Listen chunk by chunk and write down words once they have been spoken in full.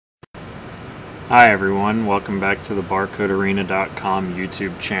Hi everyone, welcome back to the BarcodeArena.com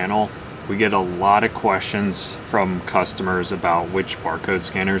YouTube channel. We get a lot of questions from customers about which barcode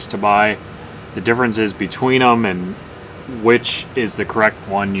scanners to buy, the differences between them, and which is the correct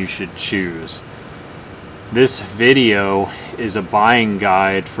one you should choose. This video is a buying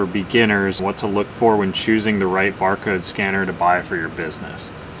guide for beginners, what to look for when choosing the right barcode scanner to buy for your business.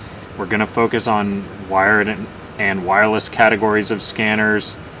 We're going to focus on wired and wireless categories of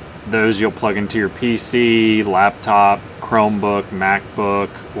scanners. Those you'll plug into your PC, laptop, Chromebook, MacBook,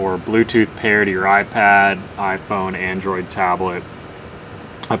 or Bluetooth pair to your iPad, iPhone, Android tablet.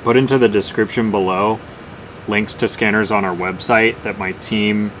 I put into the description below links to scanners on our website that my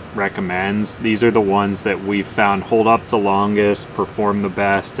team recommends. These are the ones that we've found hold up the longest, perform the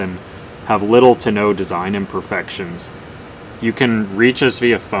best, and have little to no design imperfections. You can reach us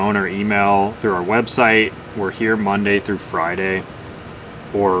via phone or email through our website. We're here Monday through Friday.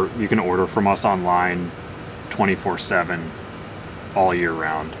 Or you can order from us online 24/7 all year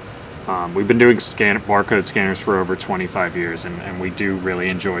round. We've been doing barcode scanners for over 25 years, and we do really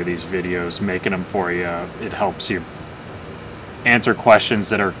enjoy these videos, making them for you. It helps you answer questions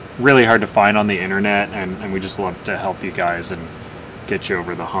that are really hard to find on the internet, and we just love to help you guys and get you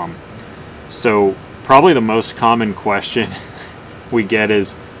over the hump. So probably the most common question we get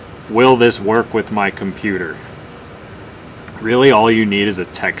is, will this work with my computer? Really, all you need is a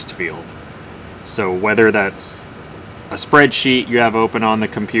text field. So whether that's a spreadsheet you have open on the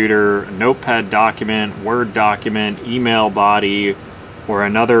computer, a notepad document, Word document, email body, or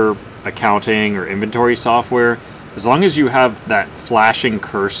another accounting or inventory software, as long as you have that flashing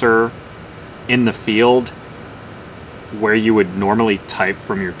cursor in the field where you would normally type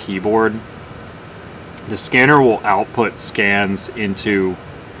from your keyboard, the scanner will output scans into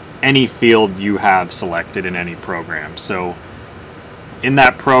any field you have selected in any program. So in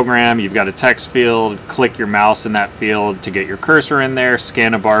that program, you've got a text field, click your mouse in that field to get your cursor in there,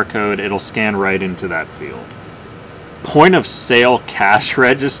 scan a barcode, it'll scan right into that field. Point of sale cash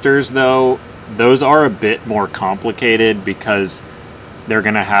registers, though, those are a bit more complicated because they're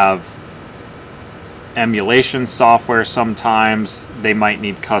going to have emulation software sometimes. They might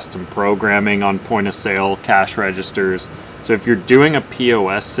need custom programming on point of sale cash registers. So if you're doing a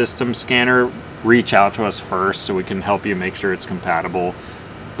POS system scanner, reach out to us first so we can help you make sure it's compatible.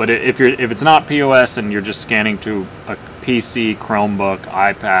 But if it's not POS and you're just scanning to a PC, Chromebook,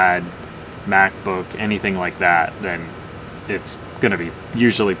 iPad, MacBook, anything like that, then it's going to be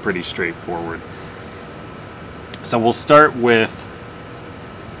usually pretty straightforward. So we'll start with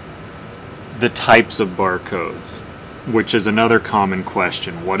the types of barcodes, which is another common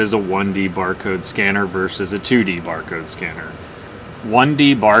question. What is a 1D barcode scanner versus a 2D barcode scanner?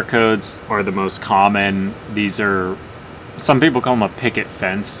 1D barcodes are the most common. These are, some people call them a picket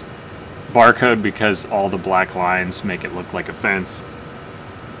fence barcode because all the black lines make it look like a fence.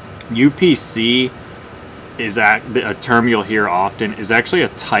 UPC is a term you'll hear often, is actually a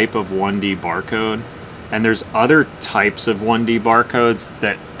type of 1D barcode. And there's other types of 1D barcodes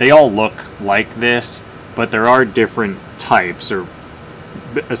that they all look like this, but there are different types, or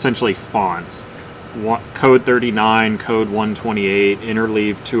essentially fonts. Code 39, code 128,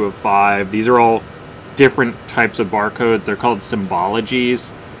 interleave 205. These are all different types of barcodes. They're called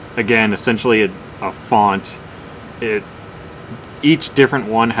symbologies. Again, essentially a font. Each different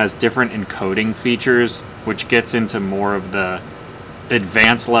one has different encoding features, which gets into more of the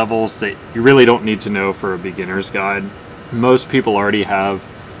advanced levels that you really don't need to know for a beginner's guide. Most people already have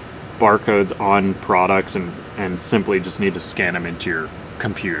barcodes on products and simply just need to scan them into your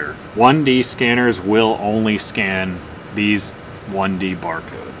computer. 1D scanners will only scan these 1D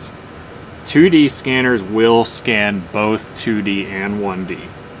barcodes. 2D scanners will scan both 2D and 1D,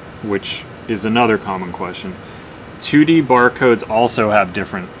 which is another common question. 2D barcodes also have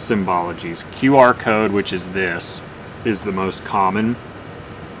different symbologies. QR code, which is this, is the most common.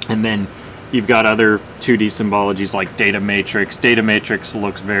 And then you've got other 2D symbologies like data matrix. Data matrix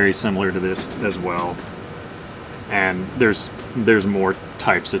looks very similar to this as well. And there's more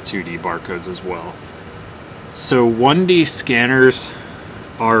types of 2D barcodes as well. So 1D scanners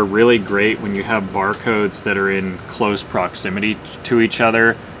are really great when you have barcodes that are in close proximity to each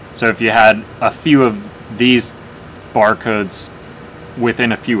other. So if you had a few of these barcodes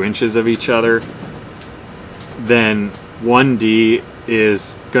within a few inches of each other, then 1D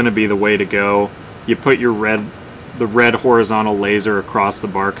is going to be the way to go. You put the red horizontal laser across the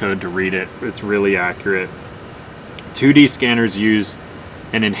barcode to read it. It's really accurate. 2D scanners use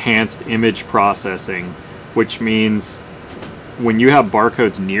an enhanced image processing, which means when you have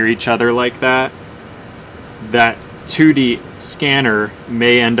barcodes near each other like that, that 2D scanner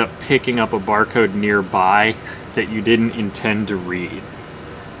may end up picking up a barcode nearby that you didn't intend to read.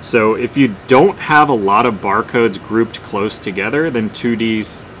 So if you don't have a lot of barcodes grouped close together, then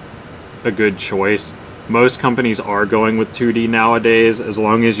 2D's a good choice. Most companies are going with 2D nowadays, as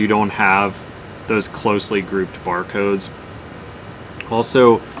long as you don't have those closely grouped barcodes.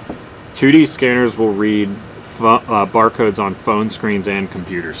 Also, 2D scanners will read barcodes on phone screens and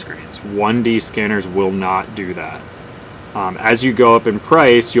computer screens. 1D scanners will not do that. As you go up in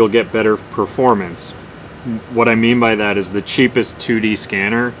price, you'll get better performance. What I mean by that is the cheapest 2D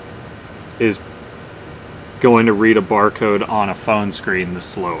scanner is going to read a barcode on a phone screen the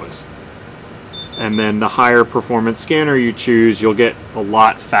slowest. And then the higher performance scanner you choose, you'll get a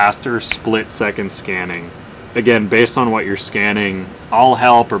lot faster split-second scanning. Again, based on what you're scanning, I'll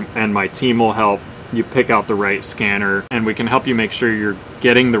help and my team will help you pick out the right scanner, and we can help you make sure you're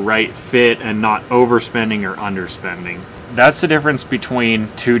getting the right fit and not overspending or underspending. That's the difference between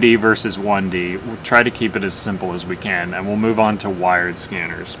 2D versus 1D. We'll try to keep it as simple as we can, and we'll move on to wired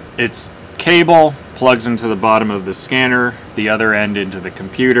scanners. It's cable, plugs into the bottom of the scanner, the other end into the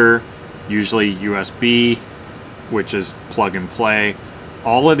computer, usually USB, which is plug and play.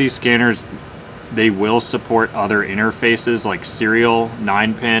 All of these scanners, they will support other interfaces like serial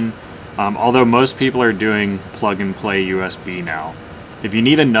 9-pin, although most people are doing plug and play USB now. If you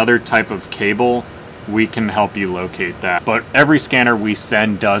need another type of cable, we can help you locate that. But every scanner we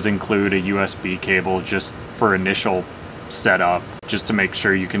send does include a USB cable just for initial setup, just to make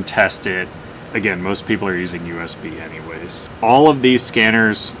sure you can test it. Again, most people are using USB anyways. All of these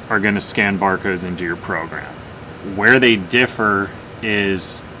scanners are going to scan barcodes into your program. Where they differ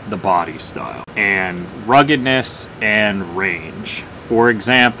is the body style and ruggedness and range. For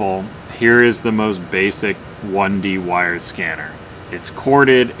example, here is the most basic 1D wired scanner. It's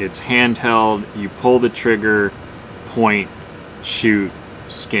corded, it's handheld, you pull the trigger, point, shoot,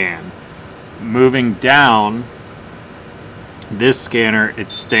 scan. Moving down, this scanner, it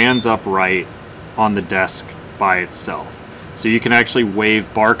stands upright on the desk by itself. So you can actually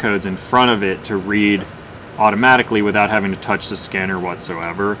wave barcodes in front of it to read automatically without having to touch the scanner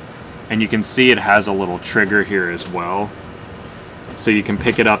whatsoever. And you can see it has a little trigger here as well. So you can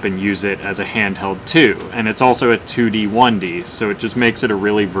pick it up and use it as a handheld too. And it's also a 2D 1D, so it just makes it a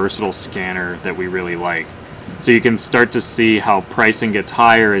really versatile scanner that we really like. So you can start to see how pricing gets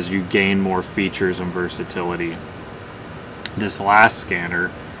higher as you gain more features and versatility. This last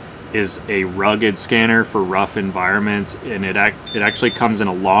scanner is a rugged scanner for rough environments, and it actually comes in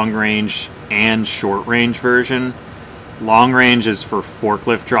a long range and short range version. Long range is for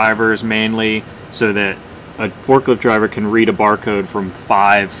forklift drivers mainly, so that a forklift driver can read a barcode from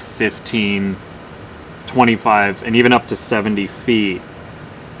 5, 15, 25, and even up to 70 feet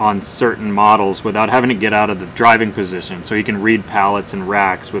on certain models without having to get out of the driving position. So he can read pallets and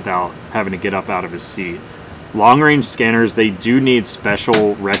racks without having to get up out of his seat. Long-range scanners, they do need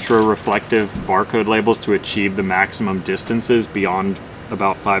special retro-reflective barcode labels to achieve the maximum distances beyond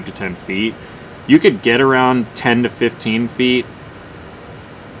about 5 to 10 feet. You could get around 10 to 15 feet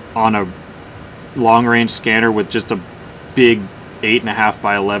on a long-range scanner with just a big 8.5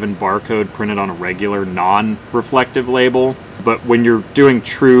 by 11 barcode printed on a regular non-reflective label. But when you're doing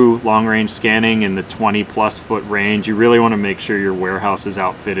true long-range scanning in the 20+ foot range, you really want to make sure your warehouse is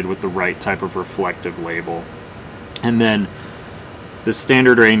outfitted with the right type of reflective label. And then the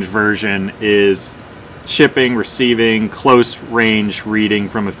standard range version is shipping, receiving, close range reading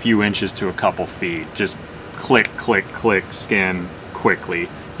from a few inches to a couple feet. Just click, click, click, scan quickly.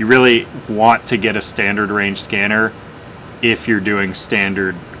 You really want to get a standard range scanner if you're doing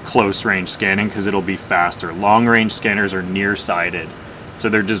standard close range scanning, because it'll be faster. Long range scanners are nearsighted, so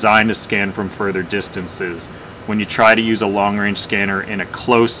they're designed to scan from further distances. When you try to use a long range scanner in a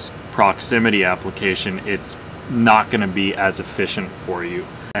close proximity application, it's not going to be as efficient for you.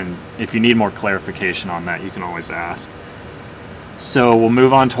 And if you need more clarification on that, you can always ask. So we'll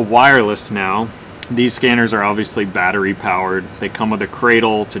move on to wireless now. These scanners are obviously battery powered. They come with a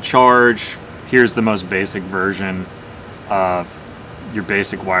cradle to charge. Here's the most basic version of your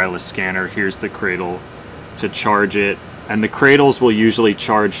basic wireless scanner. Here's the cradle to charge it. And the cradles will usually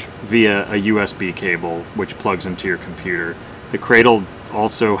charge via a USB cable, which plugs into your computer. The cradle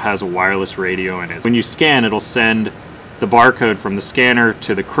also has a wireless radio in it. When you scan, it'll send the barcode from the scanner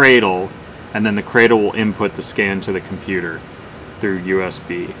to the cradle, and then the cradle will input the scan to the computer through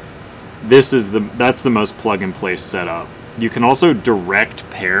USB. That's the most plug-and-play setup. You can also direct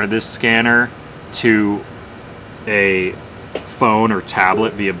pair this scanner to a phone or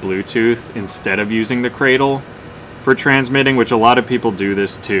tablet via Bluetooth instead of using the cradle for transmitting, which a lot of people do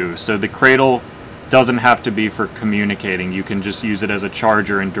this too. So the cradle doesn't have to be for communicating. You can just use it as a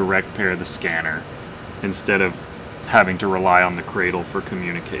charger and direct pair the scanner instead of having to rely on the cradle for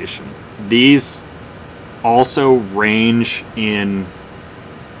communication. These also range in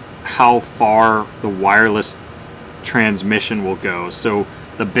how far the wireless transmission will go. So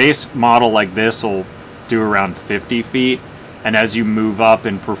the base model like this will do around 50 feet, and as you move up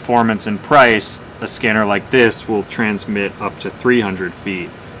in performance and price, a scanner like this will transmit up to 300 feet.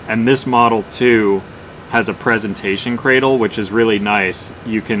 And this model too has a presentation cradle, which is really nice.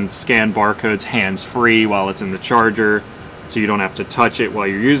 You can scan barcodes hands-free while it's in the charger, so you don't have to touch it while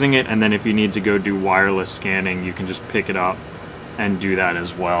you're using it, and then if you need to go do wireless scanning, you can just pick it up and do that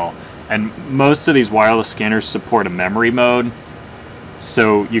as well. And most of these wireless scanners support a memory mode,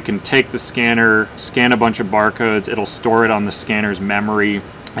 so you can take the scanner, scan a bunch of barcodes, it'll store it on the scanner's memory,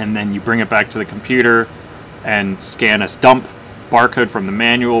 and then you bring it back to the computer and scan a dump barcode from the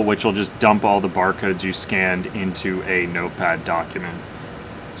manual, which will just dump all the barcodes you scanned into a notepad document.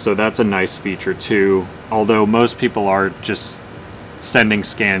 So that's a nice feature too, although most people are just sending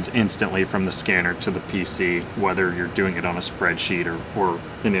scans instantly from the scanner to the PC, whether you're doing it on a spreadsheet or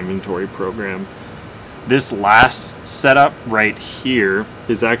an inventory program. This last setup right here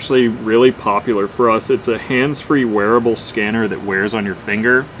is actually really popular for us. It's a hands-free wearable scanner that wears on your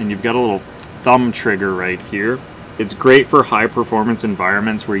finger, and you've got a little thumb trigger right here. It's great for high performance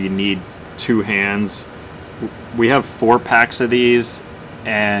environments where you need two hands. We have 4 packs of these,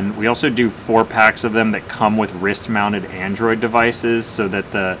 and we also do 4 packs of them that come with wrist-mounted Android devices, so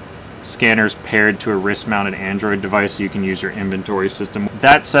that the scanner's paired to a wrist-mounted Android device so you can use your inventory system.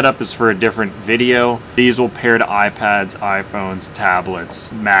 That setup is for a different video. These will pair to iPads, iPhones, tablets,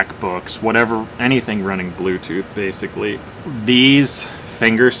 MacBooks, whatever, anything running Bluetooth basically. These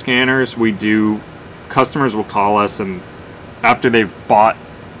finger scanners, customers will call us, and after they've bought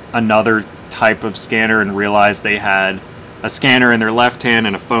another type of scanner and realized they had a scanner in their left hand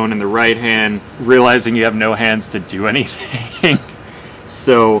and a phone in the right hand, realizing you have no hands to do anything.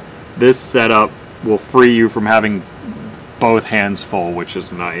 So this setup will free you from having both hands full, which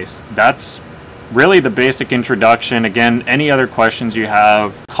is nice. That's really the basic introduction. Again, any other questions you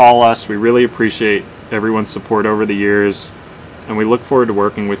have, call us. We really appreciate everyone's support over the years, and we look forward to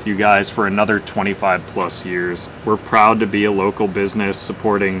working with you guys for another 25 plus years. We're proud to be a local business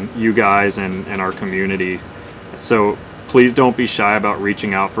supporting you guys and our community. So please don't be shy about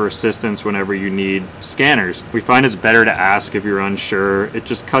reaching out for assistance whenever you need scanners. We find it's better to ask if you're unsure. It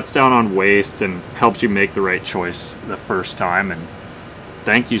just cuts down on waste and helps you make the right choice the first time. And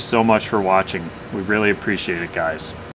thank you so much for watching. We really appreciate it, guys.